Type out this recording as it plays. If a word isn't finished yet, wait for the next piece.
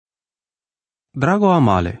Drago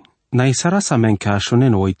amale, na isara sa men che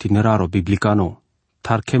ashonen o itineraro biblicano,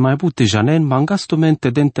 tar che mai bute janen mangasto mente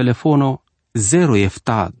den telefono 0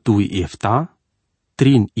 efta 2 efta,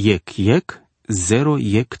 trin yek, 0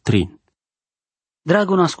 yek trin.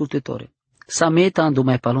 Drago ascultătore, Sameta ando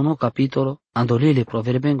mai palono capitolo, ando lile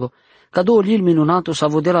proverbengo, cado lil minunato sa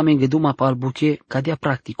vodela menge duma pal buche cadia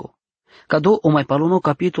pratico. Cado o mai palono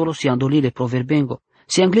capitolo si ando lile proverbengo,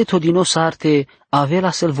 si angleto di nos arte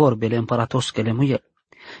avela sel vorbele împăratoschele muiel.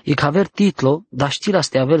 I caver titlo, da știra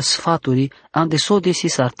ste avel sfaturi, ande so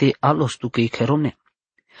desis arte alostu că i cheromne.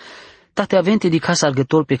 Tate avente di casa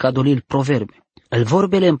argătol pe cadolil proverbe, el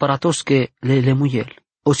vorbele împăratosche le muiel,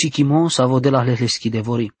 o sichimo sa vodela le schide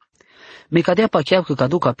vori. Me cadea pacheau că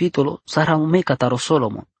cadu capitolo, sara un meca taro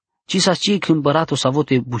Solomon, ci sa ci împăratul sa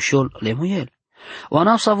vote bușol le muiel. O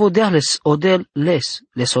anau sa vodeales odel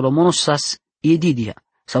le Solomonos sas Iedidia,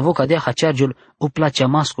 sa vo cadea haceargel o placea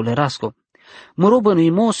mascule rasco. Mă robă nu-i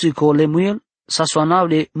mosi că o lemuel, sa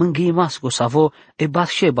soanavle mânghii masco sa vo e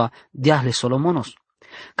Bathsheba deahle Solomonos.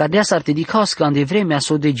 Cadea s-ar tedicaos că ande vremea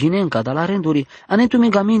s-o deginenca, dar la rânduri, anetu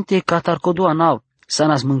megamente ca tarcodu anau, sa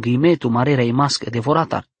nas mânghiimetu marerea i mască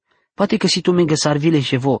devoratar. Poate că si tu mengă sarvile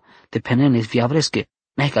și vo, te penenes via vresche,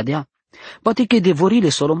 mai cadea. Poate că devorile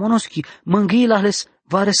Solomonoschi mânghii lahles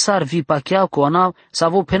vare sarvi pacheau cu anau sa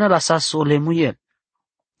vo penă la sas o lemuel.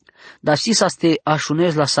 Dar știi să te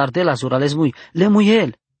așunezi la sardela zurales mui,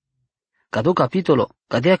 lemuel. Cadu capitolo,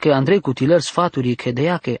 cadea că Andrei cutiler sfaturi că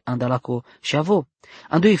dea că andalaco și avo.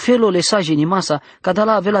 Andoi felo le sage in masa,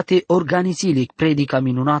 cadala avela te organizili predica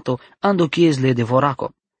minunato, ando chies le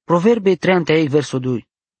devoraco. Proverbe 38 verso 2.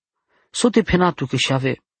 Sote penatu că și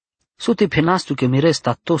ave, sote penastu că mi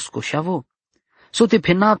resta tosco și avo. Sote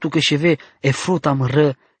penatu că și ve e fruta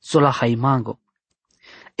mră sola haimango.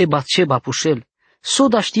 E Bathsheba pușel,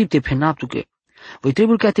 soda știpte penatu că. Voi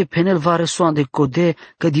trebuie ca te penel vare soande code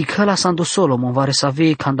că dicăla sando Solomon vare să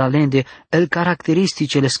avei candalende el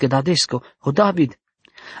caracteristicele scădadesco, o David.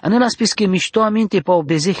 Anela spus că mișto aminte pa o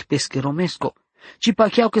bezeh pesche romesco, ci pa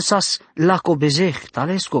chiau că sas laco bezeh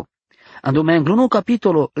talesco. Ando mai îngluno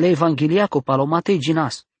capitolo le Evangeliaco palomatei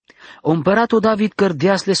ginas. O împăratul David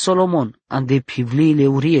cărdeasle Solomon, ande pivliile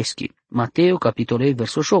urieschi. Mateo capitolei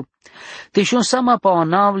verso 8. Te shon sama pa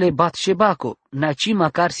onavle Bathshebaco, naci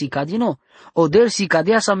macar si cadino, o del si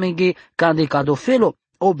cadea sa menge cande cadofelo,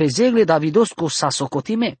 o bezegle Davidosco sa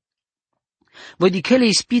socotime. Voi di chele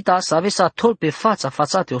ispita să aveți să atol pe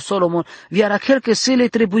fațate o Solomon, viar achel că se le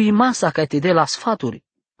trebuie masa ca te de la sfaturi.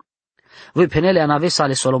 Voi penele anavesa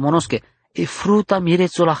ale Solomonosche, e fruta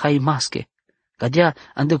mirețo la haimasche. Cadea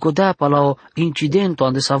andecodea pa la o incidento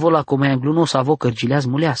ande sa vola come angluno sa vo cărgileaz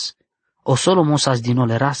muleas. O Solomon sa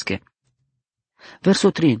zdinole rasche. Verso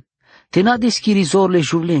 3. Tena deschirizorle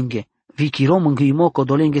juvlenghe, vichirom îngâimo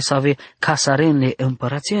codolenghe să ave casarenle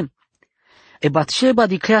împărațien. E Bathsheba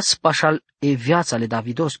di creas pașal e viața le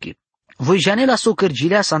Davidoschi. Voi janela so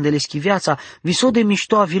cărgilea sa andeleschi viața, viso de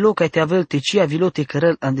mișto avilo ca te avel tecia avilo te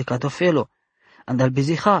cărăl ande cadofelo. Andal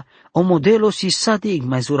beziha, o modelo si sadig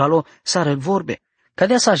mai zuralo sarel vorbe.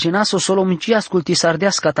 Cadea sa jenaso solomici asculti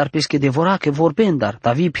sardeasca tar pesche devorache vorbendar,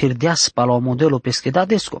 tavi pierdeas pa la o modelo pesche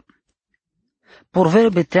dadesco.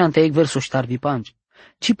 Proverbe 38 verso ștarvi pangi.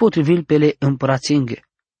 Ci potrivil pe le împărațenghe,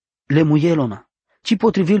 le muielona. Ci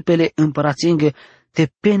potrivil pe le împărațenghe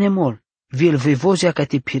te penemol, viel vevozia ca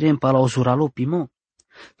te pirem pa la o zuralo pimo.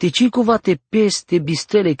 Te cicuva te pes te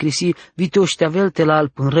bistele crisi vite oșteavel te la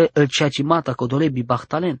alpânră îl ceacimata codolebi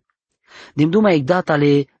bahtalen. Din duma data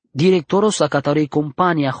le directoros a catarei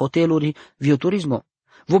compania hoteluri vioturismo.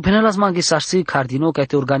 Vo penelas mangi sarsi cardino ca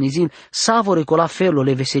te organizil savore cola fello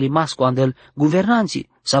le veselimasco andel guvernanții.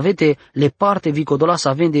 Să avete le parte vi codola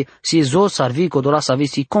să vende si zos ar vi codola să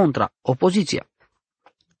vesti contra opoziția.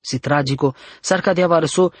 Si tragico s-ar cadea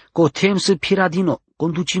varso co tem să piradino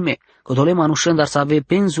conducime codole manușândar să ave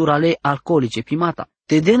penzurale alcoolice pimata.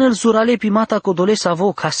 Te denel zurale pimata codole să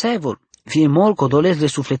avo casevol, fie mol codoles le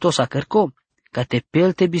sufletos a cărco, ca te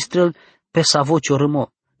pelte bistrăl pe savo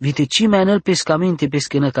ciorâmo. Vite cime anel pescamente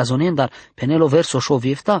pescănă cazonendar penelo verso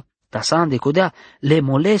șoviefta, ta sa ande codea le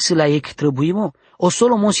molese la ec trăbuimo, o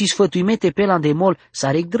Solomon si sfătuimete pe la de mol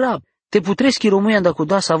sarec drab. Te putreschi româi anda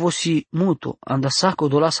coda să avosi muto, anda sa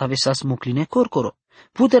codola să avea să mucline corcoro.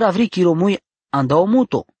 Puter avrichi româi anda o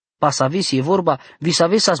muto, pas avesi e vorba, vi să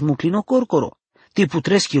avea să muclino corcoro. Te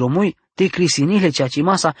putreschi româi, te crisinile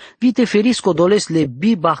ceacimasa, vi te feris codoles le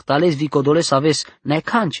bibahtales vi codoles să aveți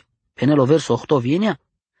necanci. Penelo verso 8 vienea.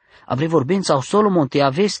 Abre vorbența o Solomon te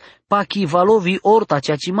aveți pachi valovi orta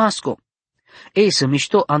ceacimasco. Ei, să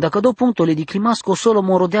mișto, andacă do punctole di climasco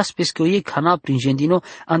Solomon rodeas pescă ei cana prin gendino,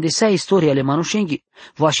 andesea istoria le manușenghi.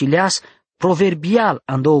 Vașileas proverbial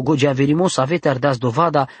ando goja verimos avete ardeas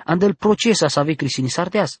dovada andel procesa să ave crisinis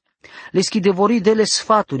ardeas. Le schidevori dele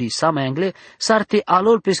sfaturi sa mai angle sarte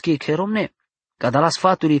alol pesche cheromne. Cada la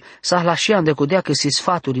sfaturi sa hlașea îndecodea că se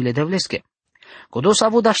sfaturile devlesche. Codos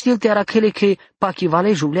avoda știlte arachele că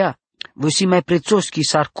pachivale julea. Voi si mai prețoschi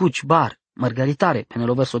s-ar cuci bar, mărgăritare,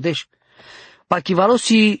 penelo verso deș.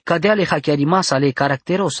 Pachivalosi cadeale hachiarimasa le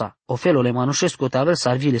caracterosa, ofelole manușesco te avel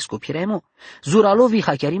sarvile scopiremo, zuralovi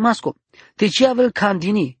hachiarimasco, te ci avel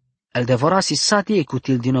candini, el devorasi satie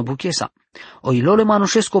cutil din buchesa. Oilole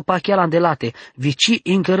manușesco pachiala andelate, vici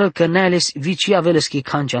încărăl căneales, vici aveleschi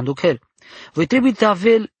canci anducher. Voi trebuie te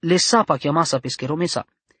avel lesa pachiamasa pescheromesa.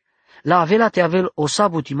 La avela te avel o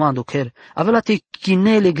sabutimando cher, avela te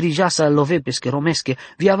chinele grijasa love pescheromesche,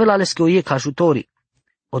 vi avela lesche o iec ajutori.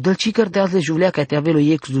 O dălcicăr de alte julea ca te avel o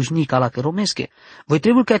iec slujnica la căromesche. Voi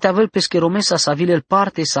trebuie ca te avel pescheromesa să avile el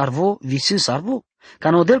parte sarvo, visi sarvo. Ca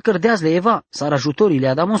no del cărdeaz le eva, sar ajutorile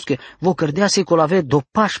adamosche, vo cărdea secol ave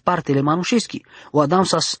dopaș partele manușeschi. O adam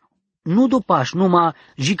sas nu dopaș, numai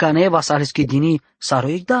jicane eva sa lesche dini saro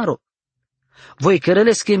daro. Voi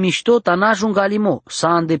cărălesche mișto ta n-ajung alimo, sa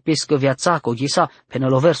ande pescă viața coghisa,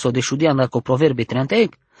 penelo verso de șudian dacă proverbe 30,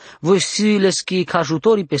 voi si leschi ca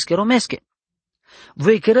ajutorii pescheromesche.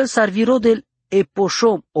 Voi cărăl sarviro del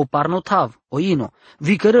epoșom o parnotav, o ino,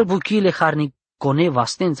 vi cărăl buchile harnicone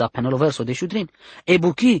vastența, penelo verso de șudrin, e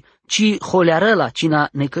buchi ci holearăla, cina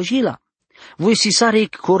necăjila. Voi si sare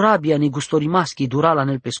corabia negustorimaschi durala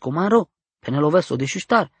nel pescomaro, penelo verso de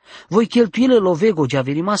șuștar. Voi cheltuile lovego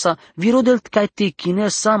giaverimasa, viro del ca te chinel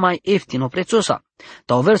sa mai eftino prețosa.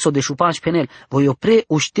 Tau verso de șupanci penel, voi opre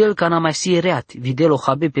uștel ca n-a mai sie reat, videlo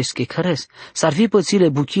habe pesche căres, s-ar fi pățile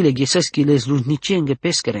buchile gheseschile slujnicenge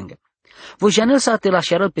pescherenge. Voi janel sa te la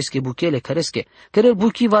șarăl pesche buchele căresche, cărel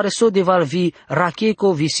buchi va reso de val vi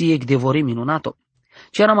racheco visiec devori minunato.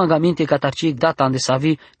 Ce era magamente catarciec data ande sa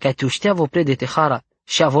vi, ca te uștea vopre de tehara,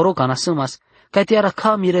 și avoroca na sâmas, ca te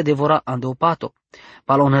araca mire devora ande opato.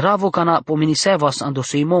 Palonăravo ca na pominisevas ando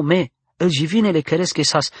seimo me, îl jivinele căresche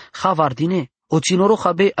sas havardine, o ținoro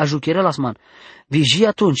habe ajucherelas man, viji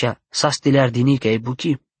atunci sa steleardini ca e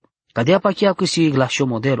buchi, ca dea pachia că si glașo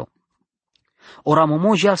modelo. Ora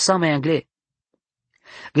momoji al sa mai angle.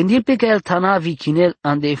 Gândir pe că el tana vi chinel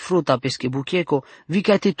ande e fruta pesche bucheco, vi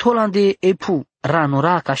ca te tol ande e pu,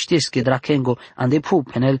 ranora ca ștesche drachengo ande pu,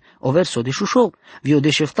 penel o verso de șușou, vi o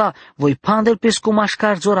deșefta, voi pandel pesco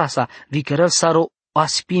mașcar zorasa, vi cărăl saro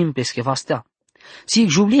aspim pesche vastea. Si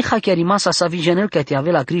jubli hachiarimasa sa vi janel ca te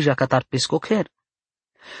avea la grija catar pesco cher.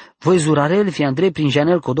 Voi zurarel fi andre prin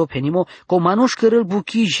janel codo penimo, co manuș cărăl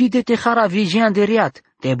buchi ji de tehara vi jean de riat,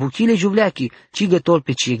 te buchile jubleachi, ci gătol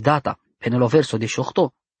pe ciec data, penelo verso de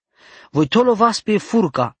șohto. Voi tolo vas pe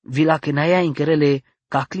furca, vi la cănaia în cărele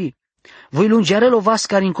cacli. Voi lungearel o vas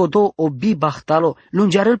care în codo o bi bahtalo,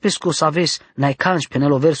 lungearel pesco saves, n-ai canci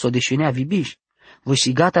penelo verso de șinea vibiș. Voi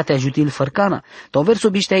si gata te ajutil fărcana, to verso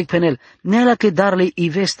bișteaic penel, nela că darle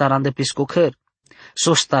ivesta randă pesco căr.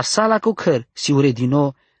 So star sala cu căr, si ure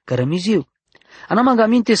dino cărămiziu.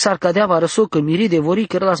 Anamangamente s-ar cadea va răso că miri de vori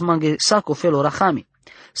cărălas manghe saco felo rahami.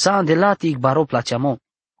 Sa andelati baro placeamo.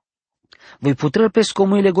 Voi putrăl pesco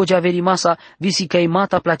mâile gogea verimasa, visi că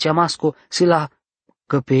mata placeamasco, si la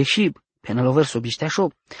căpeșib, penelo verso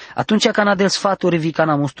bișteașo. Atunci cana del sfaturi vi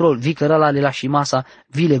cana mustrol, vi cărăla le la și masa,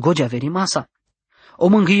 vile gogea verimasa. O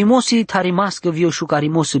mângâimosi tarimască vi o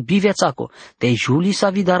șucarimos bivețaco, te juli sa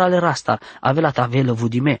vidarale rastar, avela ta velă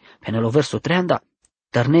vudime, penelo verso treanda.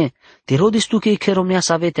 Tărne, te rodis tu că e cheromnea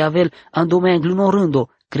să avete avel andome anglunorândo,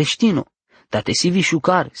 creștino, dar te si vi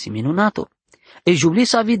șucar, si minunato. E jubli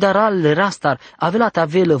sa vidarale rastar, avela ta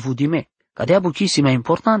velă vudime, ca de abuchisi mai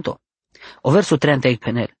importanto. O verso 30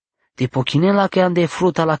 penel, te pochine la că ande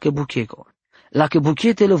fruta la că bucheco, la că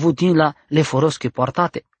buchetele vudin la le forosche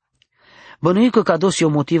poartate. Bănuică ca dosi o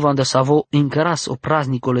motiv ande savo încăras o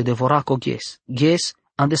praznicole devoraco ghes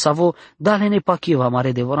ande savo dalene pachiva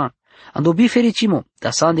mare devoran. Ando bi fericimo,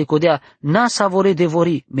 da sa ande codea na savore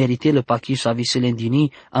devori meritele pachi sa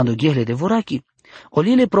viselendini ando ghehle devoraki.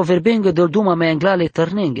 Olile proverbengă del duma mea englale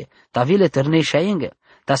tărnenghe, ta vile tărne șaenghe.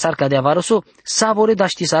 Ta sarca de avaroso savore da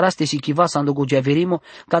ști saraste si chivasa ando gogeaverimo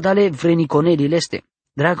ca dale vreniconeli leste.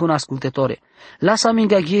 Dragă un ascultătore, lasa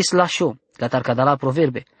minga ghes lascio, catar ca dala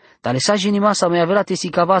proverbe. Tale sa jinimasa mai avea te si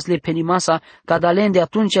cavasle penimasa ca dalende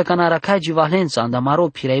atunci ca naracagi valența anda maro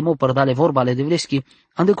piraimo părdale vorbale de vleschi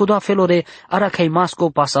ande codoa felore aracai masco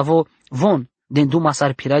pasavo von den duma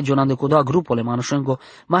sar piragio ande codoa grupole manușengo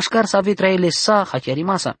mașcar sa vetraele sa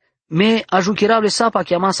hachiarimasa me ajuchirable sa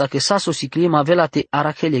pachiamasa că sa so si clima avea te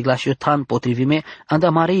arachele glașiotan potrivime anda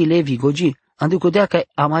marei levi gogi ande codea că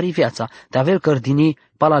amari viața, te avel cărdini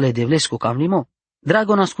palale de vlescu cam limo.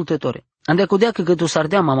 Dragon ascultătore, ande codea că gătu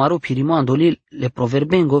sardeam amaru pirimo andolil le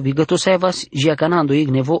proverbengo, vi gătu saevas giacanando ig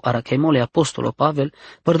nevo arachaimole apostolo Pavel,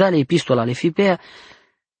 părdale epistola le fipea,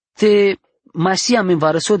 te masia men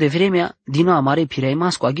varăso de vremea dino amare pirei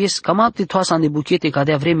masco aghes, cam apte toasa ande buchete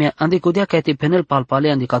cadea vremea, ande codea că te penel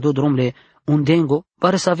palpale ande cado drumle undengo,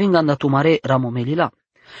 pare să vinga andatumare ramomelila.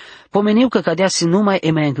 Pomeniu că cadea si numai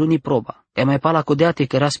e mai încluni proba, că mai pala codeate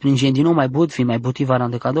că ras prin din mai bud fi mai buti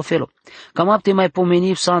varande cado felo. Cam apte mai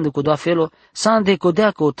pomeniu să ande codoa felo, să ande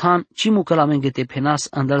codea că o tan, cimu că la mengete penas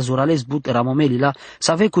andal zurales but ramomelila,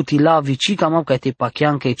 să ave cutila vici cam ap că te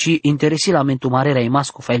pachean că ci interesi la mentumare rai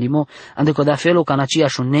masco failimo, ande codea felo ca nacia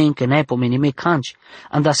șunen că n-ai pomenime canci,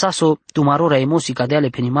 andasaso tumarora emosi cadeale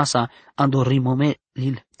penimasa ando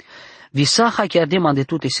rimomelil. Visa chiar de mande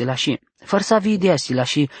tute se lași. Fărsa vi ideea si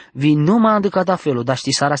lași, vi nu mă ande cada felul, dar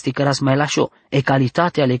știi sara sti căras mai lașo, e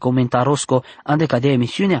calitatea le comentarosco ande cadea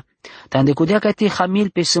emisiunea. Te ande cudea că te hamil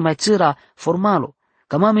pe să mai țăra formalo.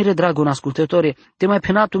 Că mamire dragul ascultătore, te mai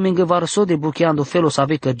penatu mengă varso de bucheando felo să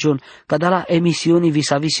ave cărgion, că da la emisiuni vi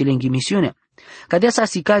să visi lenghi emisiunea. Că dea să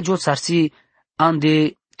si cagio să si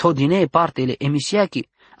ande todine partele emisiachi.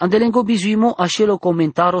 Andelengo bizuimo așelo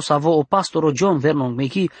comentaro savo o pastoro John Vernon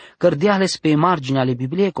Mechi cărdeales pe marginea ale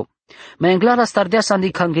Biblieco. Mai englara stardeas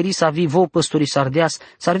andi cangeri sa vi vo păstori sardeas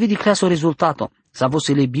sarvi di claso rezultato. Savo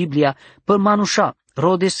se le Biblia pel manușa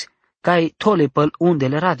rodes cai tole pel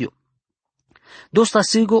undele radio. Dosta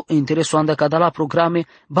sigo intereso anda cadala programe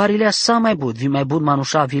barilea sa mai bud vi mai bud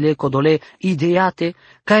manușa vile codole ideate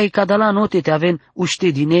cai cadala note te aven uște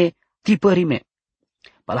dine tipărime.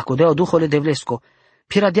 Palacodeo duhole de vlesco.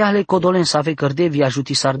 Piradeale codolen să ave cărdevi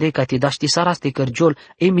ajuti sarde ca te daști saraste cărgiol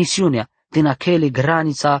emisiunea din achele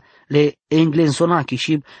granița le englenzonachi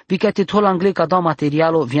și vicate tol angle ca dau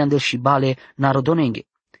materialo viandel și bale narodonenghe.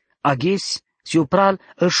 Aghes, siopral,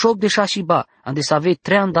 îl șoc de șașiba, ande să ave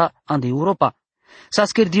treanda ande Europa. Sa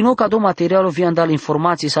scerdino ca dau materialo viandal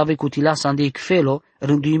informații să ave cutilas ande icfelo,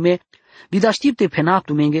 rânduime, vidaștipte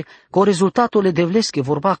penaptu menge, co rezultatole devlesche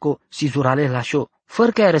vorbaco si zurale lașo,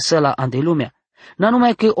 fără că ai răsăla ande lumea. Na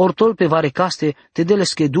numai că ortol pe varecaste te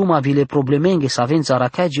deles că duma vile problemenghe să avența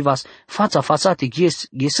aracagivas fața te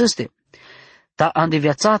ghesăste. Ta ande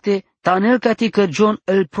viațate, ta anel ca te cărgion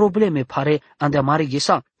el probleme pare ande amare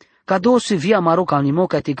ghesa. Ca două se via maroc al nimo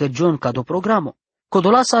ca te cărgion ca do programo.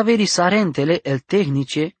 Codola să averi sarentele el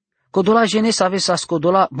tehnice, codola gene să ave să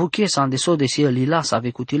scodola buchesa ande so de si el lila să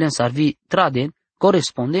ave cutilen să arvi traden,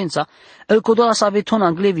 corespondența, el codola să ave ton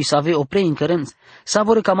anglevi să ave o preincărenț, să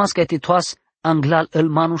avore ca masca te toas anglal el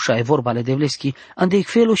manușa e vorbale de vleschi, ande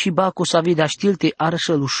icfelo și baco să avea știlte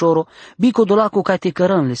arșăl ușoro, bico dolaco ca te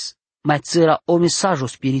cărănles, mai țăra o mesajo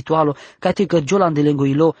spiritualo, ca te cărgiola ande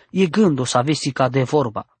lengoilo, e gândo să avesi ca de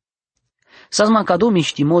vorba. Să-ți mancado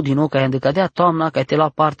miștimo din nou ca ande cadea toamna, ca te la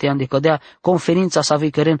parte ande cadea conferința să avei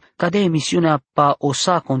căren, cadea emisiunea pa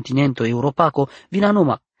osa continento europaco, vina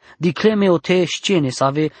numa, di creme o te scene să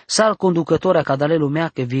ave sal conducătoarea cadale lumea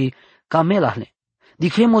că vi camelahne, di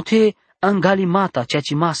creme o te angalimata, ceea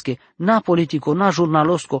ce masche, na politico, na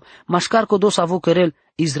jurnalosco, mașcarco dos avocărel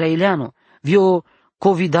izraeliano, vio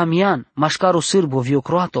covidamian, mașcaro sârbo, vio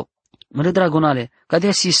croato. Măre dragonale,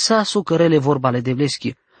 cadea si sasu cărele vorbale de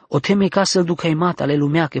vleschi, o teme ca să-l ducai matale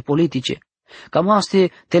lumeache politice. Cam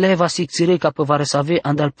aste te leva sicțire ca pe vare să ave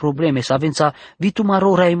andal probleme, să avența vitu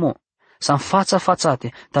maro raimo, să-n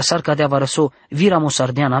fațate, ta sar cadea varăso, viramo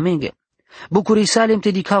sardeana menge. Bucurii salem te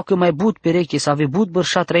dicau că mai bud pereche să ave bud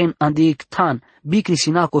bărșat rein ande ictan, bicri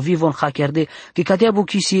sinaco vivon hachiarde, că cadea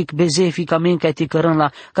buchisic bezefi ca men ca te cărân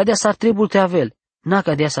la, cadea s-ar trebul te avel, na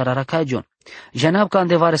cadea s-ar aracagion. Janab ca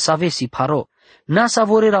ande vare să avesi paro, na să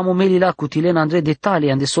vorera momeli la cutilen andre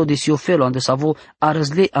detalii ande so de siofelo, ande să avo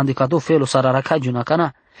arăzle ande cado felo s-ar aracagion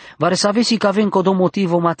acana, vare să avesi ca ven codo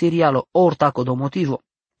motivo materialo, orta codo motivo.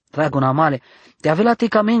 Dragona male, te avela te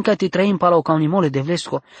camen ca te traim pala o caunimole de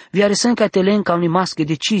vlesco, vi aresân ca te len ca masche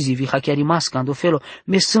decizii vi hachiari masca ando felo,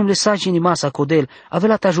 mesâm le sagini masa codel,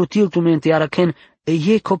 avela te ajutil tu mente araken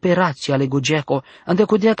e cooperația le gogeco, ande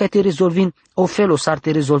codea ca te rezolvin o felo s-ar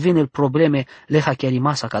te rezolvin el probleme le hachiari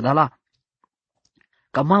masa cadala.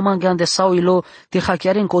 Ca mama gande sau ilo te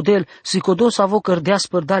hachiaren codel, si codos avo cărdea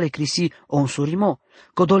spărdale crisi o însurimo,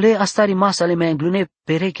 codole astari masa le mai înglune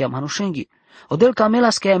perechea manușenghi. Odel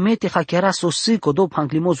camelas că mete hachiara sosi codo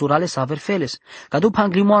panglimo zurale să aver feles, ca do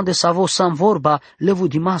panglimo ande savo sam vorba levu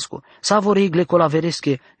dimasco, savo regle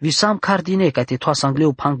colaveresche, visam cardine ca te toas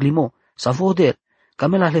angleu panglimo, savo odel,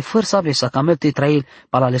 camela le făr să ave să camel te trail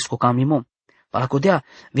palalesco camlimo. Para codea,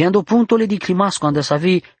 viando puntole di climasco ande să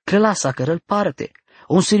vi clelasa cărăl parte.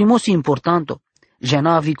 Un sirimosi importanto,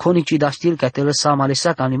 genavi conici da stil che te lăsa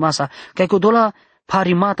malesea ca limasa, che codola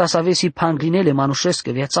parimata să avesi panglinele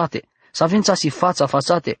manușesche viațate, să avența si fața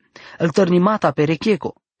fațate, îl tărnimata pe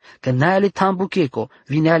recheco, că neale tambucheco,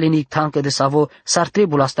 vineale nic tancă de savo s-ar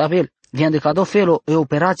trebula stavel, vien de cado felo e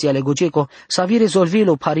operația le gogeco, să vi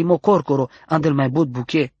rezolvilo parimo corcoro, andel mai but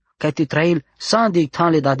buche, că te trail sande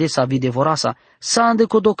tanle da desa vi devorasa, sande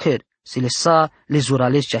codocher, si le sa le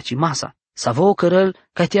zurales ceaci masa, să vă cărăl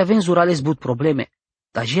că te avem zurales but probleme,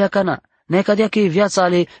 dar jia cana, necadea că viața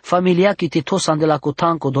ale familia che te tosan de la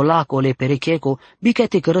cotanco dolaco le perecheco, bica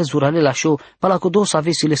te cără zurale la show, pala codo să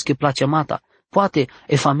avesi le che place mata, poate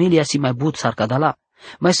e familia si mai but s-ar cadala,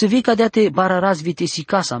 mai să vii cadea te bararaz vite si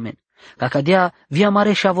casa men, ca cadea via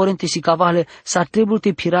mare și avorente si cavale s-ar trebul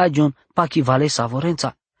te piragion pa chi vale sa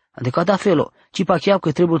avorența. Adică da felo, ci pa chiau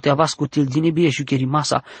că trebul te avas cu til din bie jucheri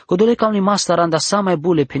masa, codole cam ni masa randa sa mai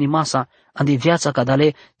bule pe ni masa, ande viața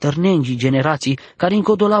cadale tărnengi generații, care în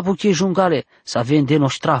codola buche jungale, să vende no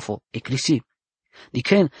strafo, e crisi.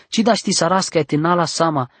 Diken, ci da ști sarasca e tenala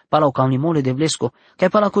sama, pala o cam ni mole de vlesco, ca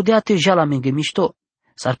pala codea te jala menge mișto,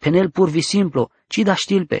 s-ar penel purvi simplu, ci da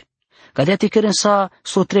știlpe, ca dea te căren sa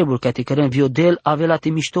so trebul, ca te căren viodel avela te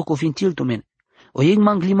mișto cu fintil tumen. O ieg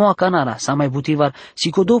manglimo a canara, sa mai butivar, si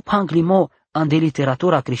codo panglimo ande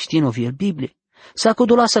literatura creștino viel Biblie. Sa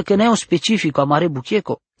codo lasă că neo specifico a mare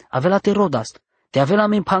bucheco, avela te rodast, te avela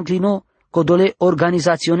men panglino, codole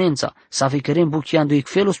organizaționența, sa vecărem bucheando ec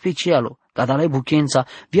felo specialo, ca da la buchența,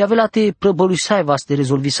 vi avela te prăbăluisai vas de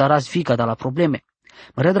rezolvi saraz fica da la probleme.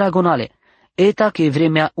 Măre dragonale, eta că e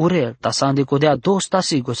vremea urel, ta sa ande codea dosta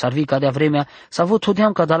sigo, s-ar vi cadea vremea, sa vă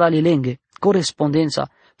todeam ca da la lilenghe, corespondența,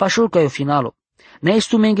 pașul ca e finalo. Ne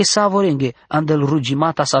estu menge savorenge, andel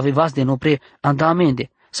rugimata sa vevas de nopre, anda amende,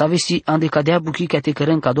 sa vesi ande cadea buchi ca te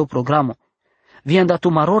căren ca do programo. Vi andatu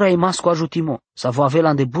marora e masco ajutimo, sa vo avela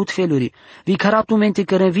ande but feluri, vi caraptumente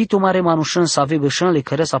căren vito mare manușân sa ave bășân le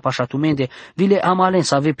căre sa pașatumente, vi le amalen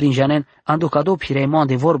sa ave prin janen, ando cado piremo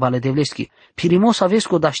ande vorbale de vleschi, pirimo sa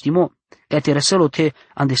vesco da știmo, ca te răselo te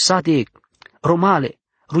ande sa de romale,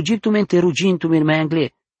 rugiptumente rugintumen mai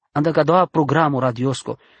angle, ande cadoa programo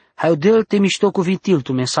radiosco, hai del te mișto cu vitil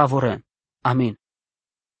tu men savorân. Amin.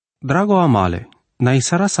 Drago amale, na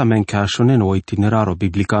isara sa men ca shonen o itineraro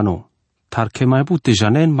biblicano, tar che mai bute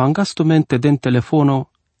janen mangastumente den telefono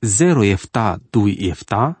 0 efta 2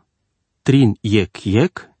 efta, trin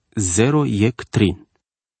yek 0 yek trin.